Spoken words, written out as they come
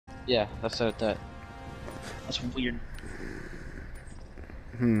Yeah, that's that. That's weird.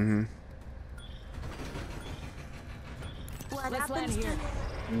 Mm-hmm. Let's land here.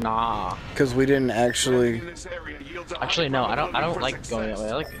 Nah. Because we didn't actually. Actually, no. I don't like going that way.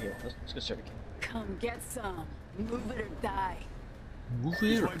 I like it here. Let's go start again. Come get some. Move it or die. Move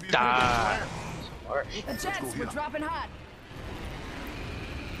it or die. Alright. The jets, we're dropping hot.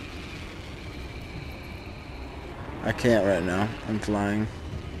 I can't right now. I'm flying.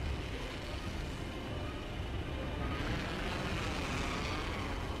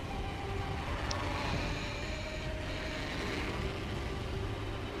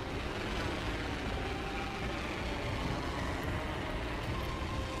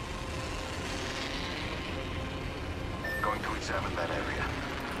 Going to examine that area.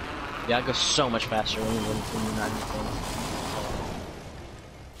 Yeah, I go so much faster when you're not in the phone.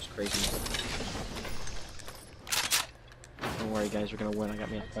 It's crazy. Don't worry, guys. We're gonna win. I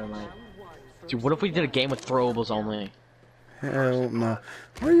got me a thermite. Dude, what if we did a game with throwables only? Hell no.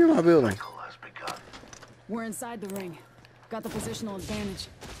 Where are you in my building? We're inside the ring. Got the positional advantage.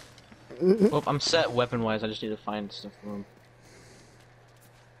 Well, I'm set weapon-wise. I just need to find stuff for him.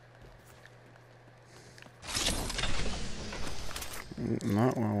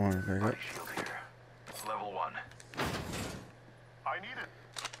 Not what I want to pick up. Shield here. Level 1. I need it.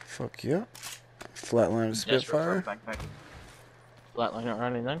 Fuck yeah. Flatline Spitfire. Flatline or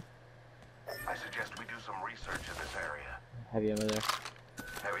anything? I suggest we do some research in this area. Heavy ammo there.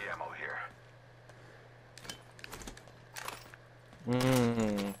 Heavy ammo here.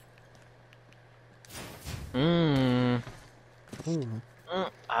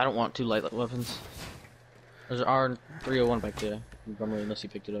 I don't want two light weapons. There's an R301 back there. Probably unless he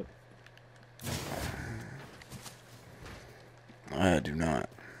picked it up. I do not.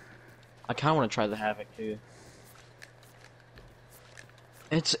 I kind of want to try the Havoc too.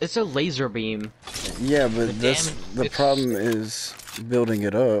 It's a laser beam. Yeah, but the problem is building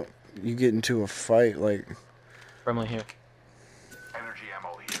it up. You get into a fight like. Firmly here. Energy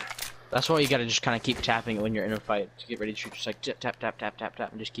ammo here. That's why you gotta just kind of keep tapping it when you're in a fight to get ready to shoot. Just like tap tap tap tap tap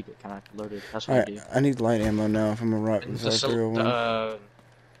tap and just keep it kind of loaded. That's what I do. I need light ammo now if I'm gonna rock this R301.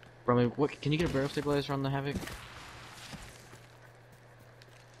 Bromley, what can you get a barrel stabilizer on the Havoc?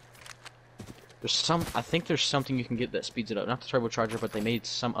 There's some. I think there's something you can get that speeds it up. Not the turbocharger, but they made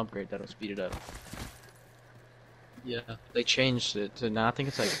some upgrade that'll speed it up. Yeah, they changed it to now. I think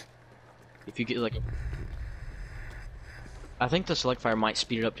it's like if you get like a. I think the select fire might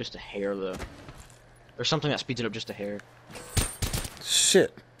speed it up just a hair though. There's something that speeds it up just a hair.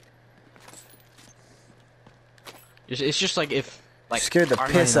 Shit. It's just like if like scared the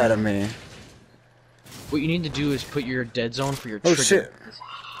piss out of me. What you need to do is put your dead zone for your trigger shit. as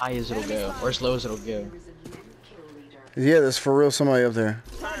high as it'll go, or as low as it'll go. Yeah, there's for real somebody up there.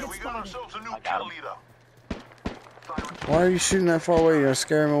 Hey, we got ourselves a new kill leader. Why are you shooting that far away? You're gonna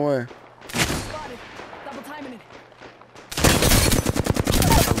scare him away. Spotted. Double timing it.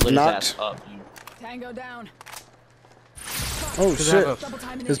 I lit his Knocked. ass up, dude. Tango down. Oh shit. Double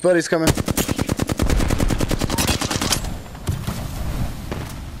timing His it. buddy's coming.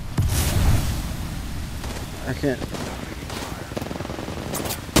 I can't.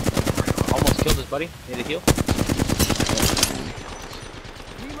 Almost killed his buddy. Need a heal.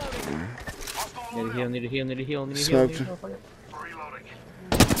 Need a heal. Need a heal. Need a heal. Need a heal. Need a Smoked. heal. Reloading.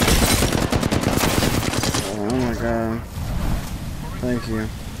 Oh my god. Thank you.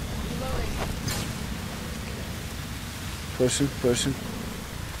 Pushing, pushing.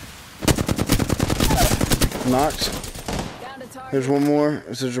 Knocked. Down to target. There's one more.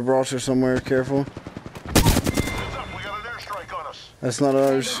 There's a Gibraltar somewhere. Careful. Heads up, we got an airstrike on us. That's not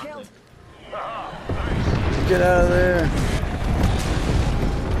ours. Killed. Get out of there.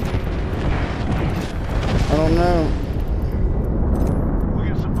 I don't know. We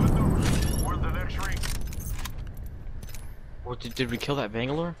got some good news. We're in the next ring. What did we kill that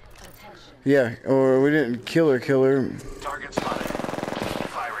Bangalore? Yeah, or we didn't kill her. Target spotted.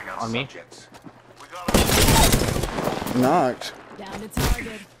 Firing on me? subjects. We got our Knocked. Down to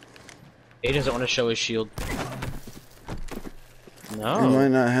target. He doesn't want to show his shield. He No. might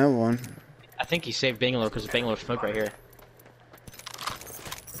not have one. I think he saved Bangalore because Bangalore smoke right here.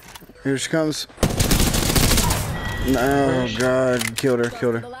 Here she comes. Oh god, killed her.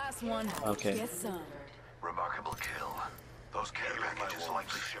 The last one. Okay. Get some. remarkable kill. Those care packages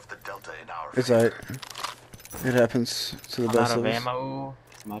likely shift the delta in our It's favor. alright. It happens to the I'm best out of of us. ammo.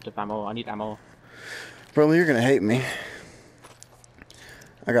 I'm out of ammo. I need ammo. Bro, you're gonna hate me.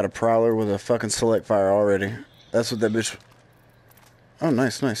 I got a prowler with a fucking select fire already. That's what that bitch. Oh,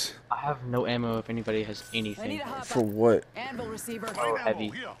 nice, nice. I have no ammo if anybody has I need anything. a hop For what? Anvil receiver. Oh,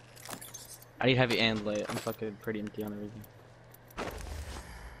 heavy. I need heavy and light. I'm fucking pretty empty on everything.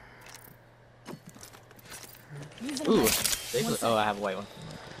 Using Ooh, a oh, I have a white one.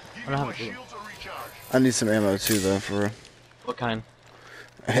 I don't have a blue. I need some ammo too, though, for real. What kind?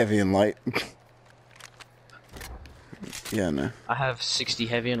 Heavy and light. Yeah, no. I have 60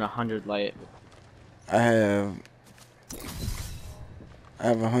 heavy and 100 light. I have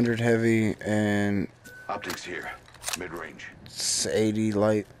 100 heavy and Optics here. Mid-range. 80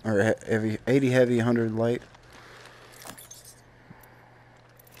 light, or heavy. 80 heavy, 100 light.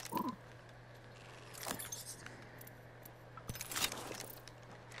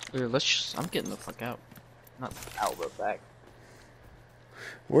 Dude, I'm getting the fuck out. Not out, but back.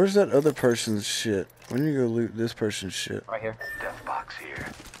 Where's that other person's shit? When you go loot this person's shit? Right here. Death box here.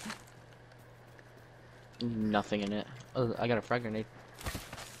 Nothing in it. Oh, I got a frag grenade.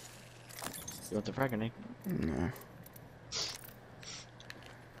 You want the frag grenade? No.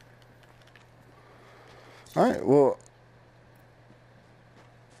 Alright, well.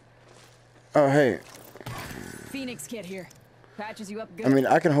 Oh, hey. Phoenix kit here. Patches you up good. I mean,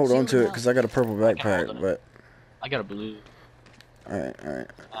 I can hold on Shield to it and because I got a purple hold backpack, it. but. I got a blue. Alright, alright.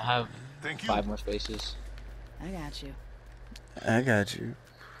 I have Thank you. 5 more spaces. I got you. I got you.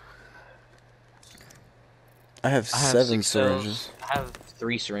 I have I have 7 6 cells. syringes. I have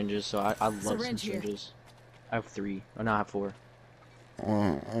 3 syringes, so I love some Syringe here. syringes. I have 3. Oh, no, I have 4.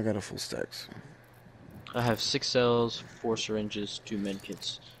 Well, I got a full stack. So. I have 6 cells, 4 syringes, 2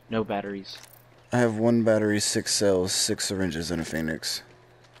 medkits. No batteries. I have 1 battery, 6 cells, 6 syringes, and a phoenix.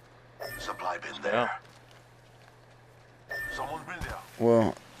 Supply bin there. Someone's been there.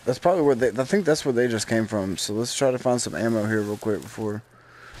 Well, that's probably where I think that's where they just came from. So let's try to find some ammo here real quick before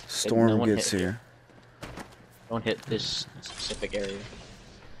Storm no one gets hit here. Don't hit this specific area.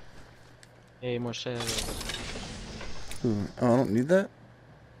 Hey, more cells. Ooh, oh, I don't need that.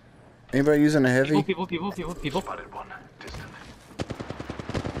 Anybody using a heavy? People. Spotted one. Distant.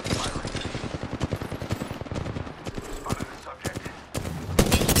 Spotted a subject.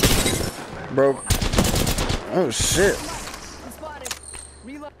 Broke. Oh shit. I'm spotted.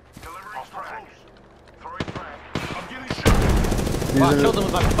 Reload. Delivering frag. Throwing frag. I'm getting shot. Wow, I Using killed him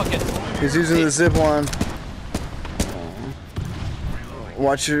with my fucking... He's using the zip line.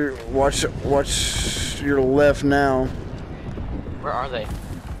 Watch your left now. Where are they?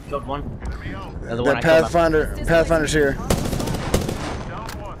 Killed one. Enemy out. The other one That I killed him. Pathfinder's here. Down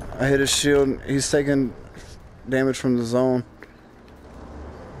one. I hit his shield. He's taking damage from the zone.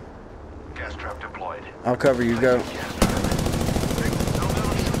 Gas trap deployed. I'll cover you. Go. Gas trap.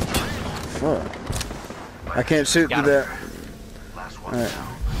 Fuck. I can't shoot through Got him. that. Last one Alright.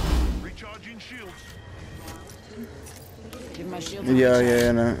 down. Recharging shields. Give my shield.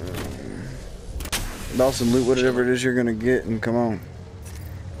 Yeah, no. Dawson, loot whatever it is you're gonna get and come on.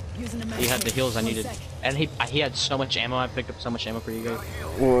 Using a He had medkit. the heals I 1 needed. sec. And he had so much ammo. I picked up so much ammo for you guys.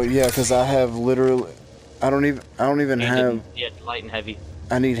 Well, yeah, because I have literally. I don't even have. He had light and heavy.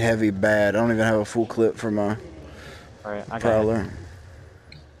 I need heavy bad. I don't even have a full clip for my Alright, I got it. prowler. And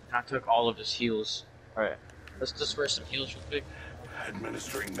I took all of his heals. Alright, let's disperse some heals real quick.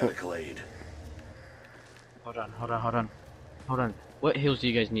 Administering medical aid. Hold on. What heals do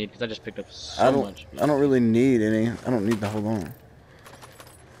you guys need? Because I just picked up so much. I don't really need any. I don't need to hold on.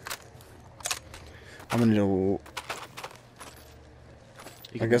 I'm gonna need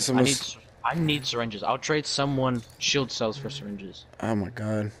a. I guess I need syringes. I'll trade someone shield cells for syringes. Oh my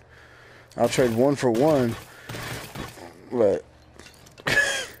god. I'll trade 1 for 1. But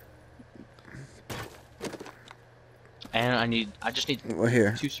And I just need well,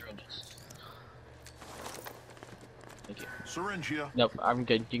 here. 2 syringes. Thank you. Syringe here. Nope, I'm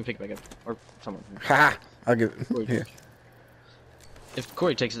good. You can pick it back up. Or someone. Ha! I'll give Corey it here. If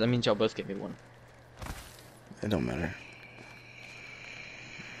Corey takes it, that means y'all both get me one. It don't matter.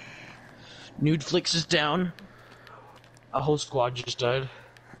 Nude Flix is down. A whole squad just died.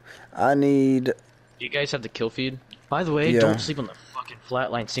 I need. Do you guys have the kill feed? By the way, Yeah. don't sleep on the fucking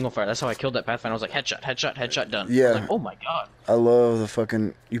flatline single fire. That's how I killed that Pathfinder. I was like, headshot, done. Yeah. I was like, oh my god. I love the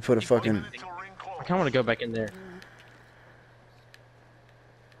fucking. You put a fucking. Until ring close. I kind of want to go back in there.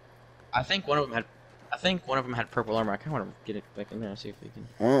 I think one of them had purple armor. I kind of want to get it back in there and see if we can.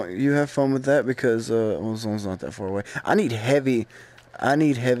 Well, you have fun with that because well, as long as it's not that far away. I need heavy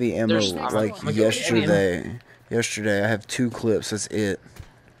ammo There's- I'm like gonna go get heavy ammo. yesterday. Yesterday I have 2 clips. That's it.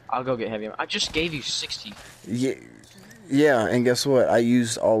 I'll go get heavy ammo. I just gave you 60. Yeah, and guess what? I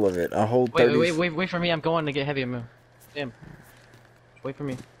used all of it. I hold 30. Wait for me. I'm going to get heavy ammo. Damn. Wait for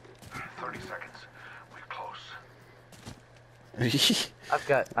me. 30 seconds. We're close. I've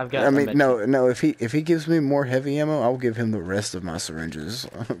got. I a mean, med no. If he gives me more heavy ammo, I'll give him the rest of my syringes.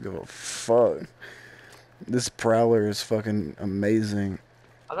 I don't give a fuck. This Prowler is fucking amazing.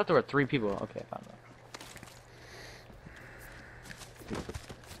 I thought there were 3 people. Okay, I found that.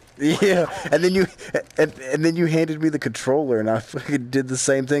 Yeah, and then you handed me the controller, and I fucking did the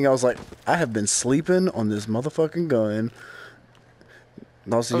same thing. I was like, I have been sleeping on this motherfucking gun.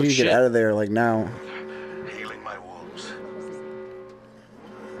 Also, you need to shit. get out of there, like, now. Healing my wounds.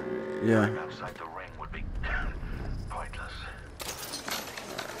 Yeah. Going outside the ring would be pointless.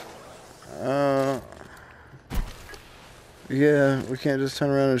 Yeah, we can't just turn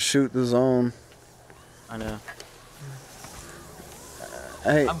around and shoot the zone. I know.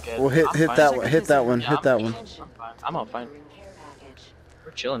 Hey, I'm good. well, hit I'm fine. that one, hit that one, Yeah, hit that one. I'm fine. I'm all fine.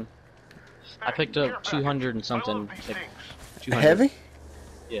 We're chilling. I picked up 200 and something. Like 200. Heavy?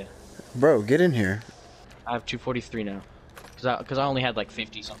 Yeah. Bro, get in here. I have 243 now. Cause I only had like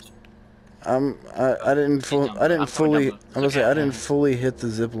 50 something. I didn't fully, I didn't fully hit the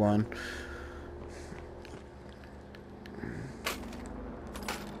zip line.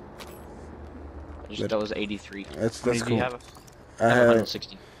 That was 83. That's How many do cool. you have? I have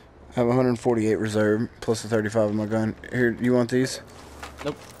 160. 148 reserve plus the 35 of my gun. Here, you want these?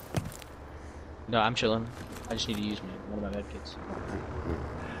 Nope. No, I'm chilling. I just need to use one of my med kits.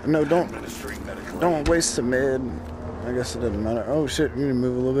 No, Administering medical don't waste a med. I guess it doesn't matter. Oh shit, we need to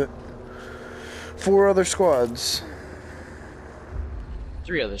move a little bit. 4 other squads.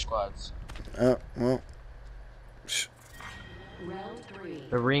 3 other squads. Oh, well. Round 3.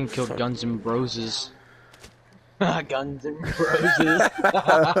 The ring killed Guns and Broses. Guns and Broses.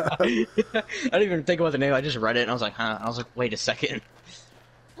 I didn't even think about the name. I just read it and I was like, huh. I was like, wait a second.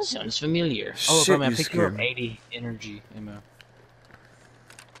 That sounds familiar. Oh, Shit, bro, man, I you picked you up scared me. 80 energy ammo.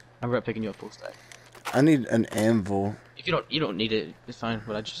 I remember picking you up full stack. I need an anvil. If you don't need it, it's fine.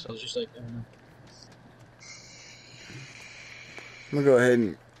 But I was just like, I don't know. I'm gonna go ahead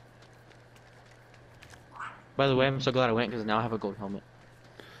and. By the way, I'm so glad I went because now I have a gold helmet.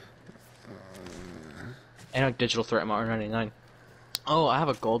 And a digital threat R99. Oh, I have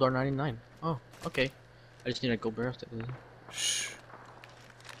a gold R99. Oh, okay. I just need a gold barrel stick. Shh.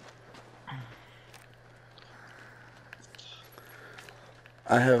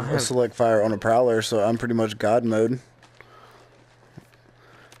 I have a select fire on a Prowler, so I'm pretty much God mode.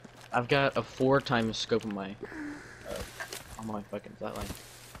 I've got a 4x scope on my fucking flatline.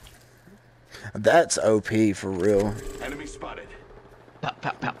 That's OP for real. enemy spotted. Pow,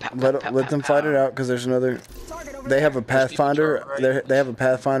 pow, pow, pow, Let them fight it out, because there's another. They have a Pathfinder. They have a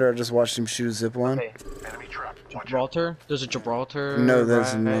Pathfinder. I just watched him shoot a zip line. Okay. Enemy trap. Watch out. Gibraltar. There's a Gibraltar. No,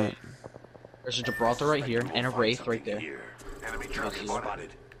 there's right. not. There's a Gibraltar right here and a Wraith right there. Here. Enemy trap spotted.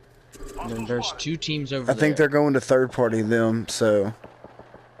 And then there's 2 teams over I think they're going to third party them, so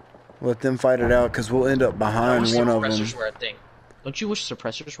let them fight it out, because we'll end up I behind wish one of them. suppressors were a thing. Don't you wish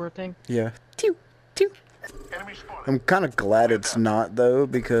suppressors were a thing? Yeah. Tew, tew. Enemy spotted. I'm kind of glad it's not, though,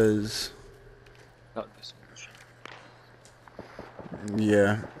 because That would be some bullshit.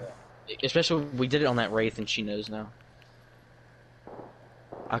 yeah. Especially we did it on that Wraith and she knows now.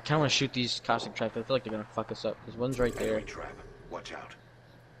 I kind of want to shoot these caustic traps. I feel like they're gonna fuck us up because one's right there. Enemy trap. Watch out.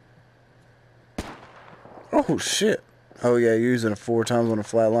 Oh shit. Oh yeah, you're using it 4 times on a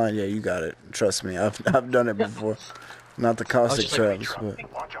flat line. Yeah, you got it. Trust me, I've done it before. Not the caustic just like, traps,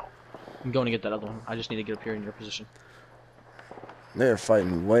 but Watch out. I'm going to get that other one. I just need to get up here in your position. they're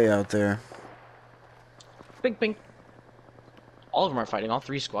fighting way out there. Bing, bing. All of them are fighting. All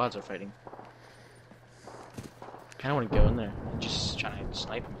 3 squads are fighting. Kind of want to go in there and just try to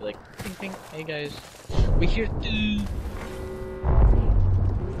snipe and be like, ping, ping. Hey guys, we here too.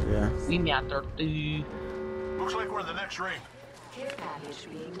 Yeah. We matter too. Looks like we're in the next ring. Yeah,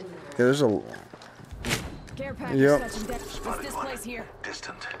 there's a. Care package Yep. touching deck. It's this place here.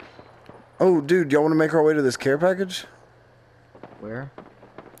 Distant. Oh, dude, y'all want to make our way to this care package? Where?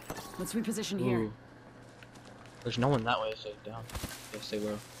 Let's reposition here. Ooh. There's no one that way, so down. Yes, they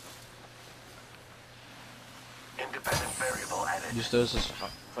will. Independent variable added. Use those as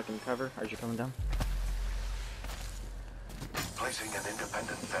fucking cover as you're coming down. Placing an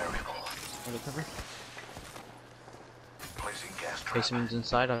independent variable. Under cover. Placing gas trap. Casing's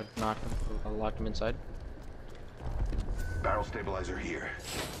inside. I'll knock him. I'll lock him inside. Barrel stabilizer here.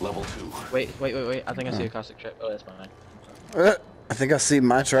 Level 2. Wait. I think I see a caustic trap. Oh, that's mine. I think I see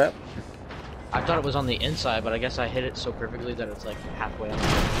my trap. I thought it was on the inside, but I guess I hit it so perfectly that it's like halfway on the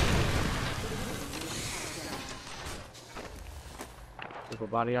Triple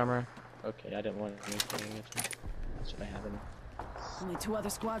body armor. Okay, I didn't want anything. That's what I have in. Only 2 other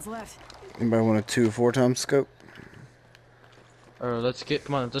squads left. Anybody want a 2 4 times scope? Or let's get.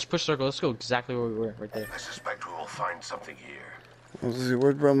 Come on, let's push circle. Let's go exactly where we were, right there. I suspect we will find something here. Let's see,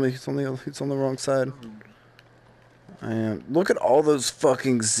 where's Brumley? He's on the wrong side. I am. Look at all those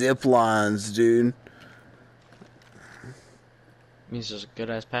fucking zip lines, dude. Means there's a good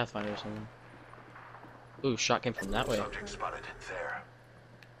ass pathfinder or something. Ooh, shot came from that way. Subject spotted there.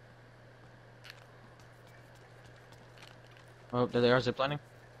 Oh, there they are ziplining.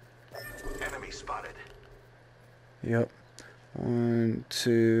 Enemy spotted. Yep. 1,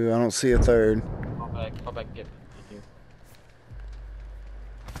 2. I don't see a third. Fall back, get you.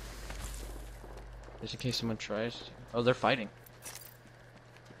 Just in case someone tries to. Oh, they're fighting.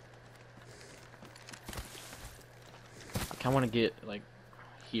 I kinda wanna get, like,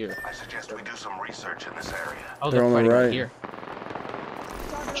 here. I suggest we do some research in this area. Oh, They're they're on the fighting right. here.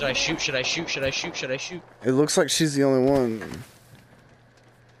 Should I shoot? Should I shoot? Should I shoot? Should I shoot? It looks like she's the only one.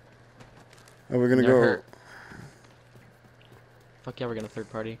 Are we gonna They're go? hurt. Fuck yeah, we're gonna third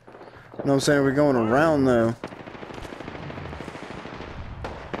party. No, I'm saying we're going around though.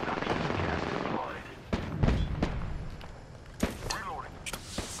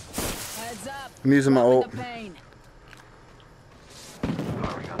 Heads up. I'm using my ult. The pain.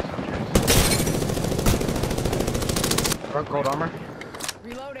 Front gold armor.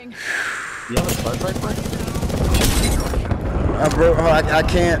 Reloading. You have a spark rifle? I broke. Oh, I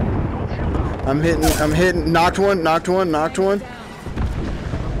can't. I'm hitting. Knocked one. Knocked one. Knocked one.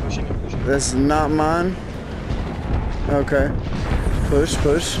 Pushing it, pushing it. That's not mine. Okay. Push.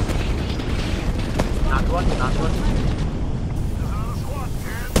 Push. Knocked one, knocked one.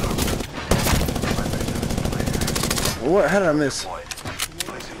 What? How did I miss?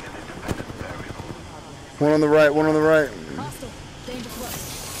 One on the right. One on the right. Hostile. Danger close.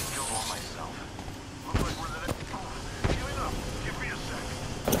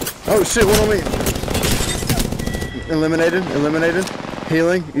 Oh shit! One on me. Eliminated. Eliminated.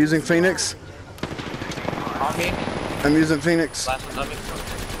 Healing. Using Phoenix. On me. I'm using Phoenix. Last one's on me.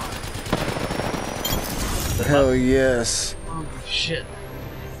 Hell yes. Oh shit.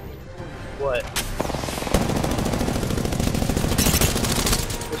 What?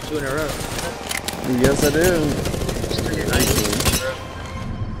 There's 2 in a row. Yes, I do.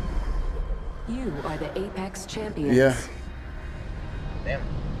 You are the Apex champions. Yeah. Damn.